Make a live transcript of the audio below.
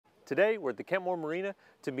Today, we're at the Kentmore Marina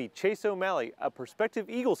to meet Chase O'Malley, a prospective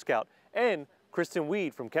Eagle Scout, and Kristin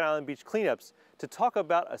Weed from Kent Island Beach Cleanups to talk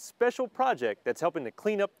about a special project that's helping to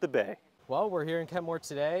clean up the bay. Well, we're here in Kentmore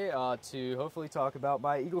today to hopefully talk about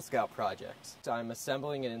my Eagle Scout project. I'm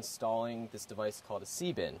assembling and installing this device called a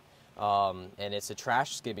Seabin, and it's a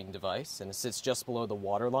trash skimming device, and it sits just below the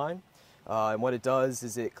water line. And what it does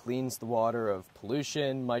is it cleans the water of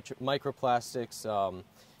pollution, microplastics,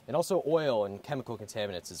 and also oil and chemical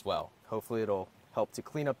contaminants as well. Hopefully it'll help to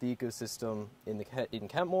clean up the ecosystem in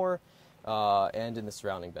Kentmore and in the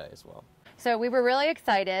surrounding bay as well. So we were really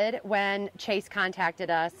excited when Chase contacted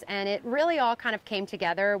us, and it really all kind of came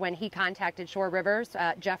together when he contacted Shore Rivers,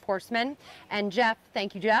 Jeff Horseman. And Jeff,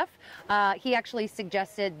 thank you, Jeff, he actually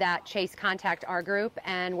suggested that Chase contact our group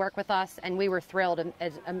and work with us, and we were thrilled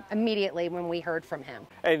immediately when we heard from him.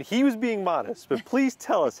 And he was being modest, but please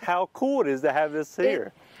tell us how cool it is to have this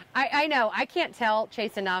here. I know, I can't tell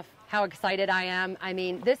Chase enough how excited I am. I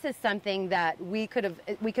mean, this is something that we could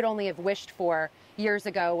only have wished for years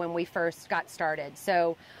ago when we first got started.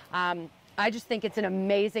 So I just think it's an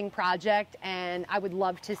amazing project, and I would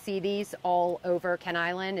love to see these all over Kent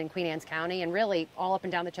Island and Queen Anne's County and really all up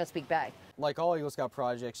and down the Chesapeake Bay. Like all Eagle Scout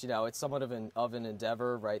projects, you know, it's somewhat of an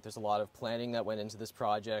endeavor, right? There's a lot of planning that went into this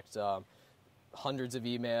project, hundreds of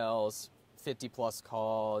emails, 50+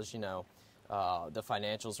 calls, you know. The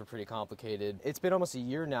financials are pretty complicated. It's been almost a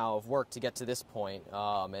year now of work to get to this point,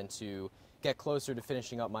 and to get closer to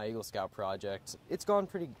finishing up my Eagle Scout project. It's gone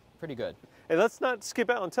pretty good. And let's not skip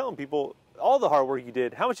out on telling people all the hard work you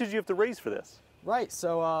did. How much did you have to raise for this? Right,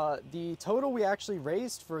 so the total we actually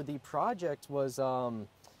raised for the project was, I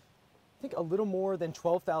think, a little more than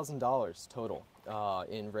 $12,000 total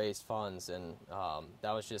in raised funds, and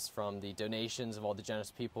that was just from the donations of all the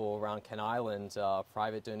generous people around Kent Island,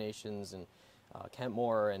 private donations, and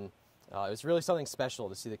Kentmore, and it was really something special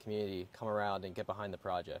to see the community come around and get behind the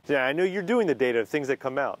project. Yeah, I know you're doing the data of things that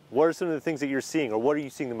come out. What are some of the things that you're seeing, or what are you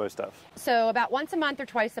seeing the most of? So about once a month or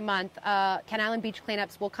twice a month, Kent Island Beach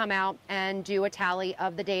Cleanups will come out and do a tally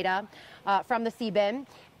of the data from the Seabin.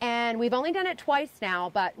 And we've only done it twice now,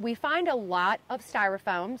 but we find a lot of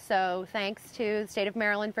styrofoam. So thanks to the state of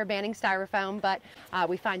Maryland for banning styrofoam, but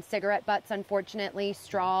we find cigarette butts, unfortunately,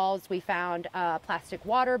 straws. We found a plastic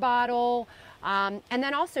water bottle. And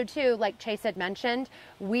then also too, like Chase had mentioned,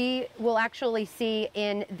 we will actually see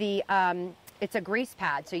in the, it's a grease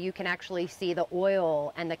pad, so you can actually see the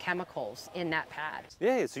oil and the chemicals in that pad.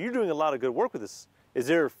 Yeah, so you're doing a lot of good work with this. Is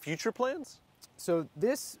there future plans? So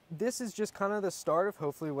this is just kind of the start of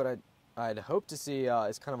hopefully what I'd hope to see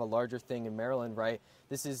is kind of a larger thing in Maryland, right?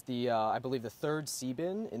 This is the, I believe, the third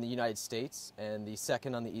Seabin in the United States and the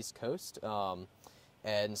second on the East Coast.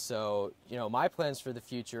 And so, you know, my plans for the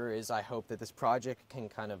future is I hope that this project can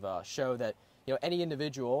kind of show that, you know, any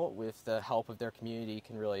individual with the help of their community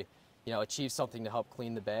can really, you know, achieve something to help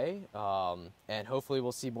clean the bay. And hopefully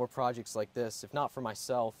we'll see more projects like this, if not for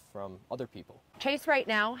myself, from other people. Chase right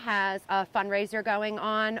now has a fundraiser going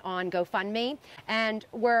on GoFundMe, and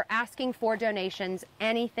we're asking for donations.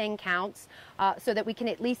 Anything counts, so that we can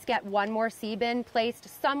at least get one more Seabin placed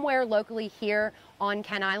somewhere locally here on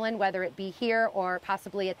Kent Island, whether it be here or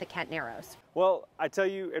possibly at the Kent Narrows. Well, I tell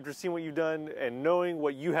you, after seeing what you've done and knowing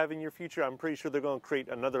what you have in your future, I'm pretty sure they're going to create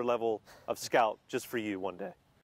another level of Scout just for you one day.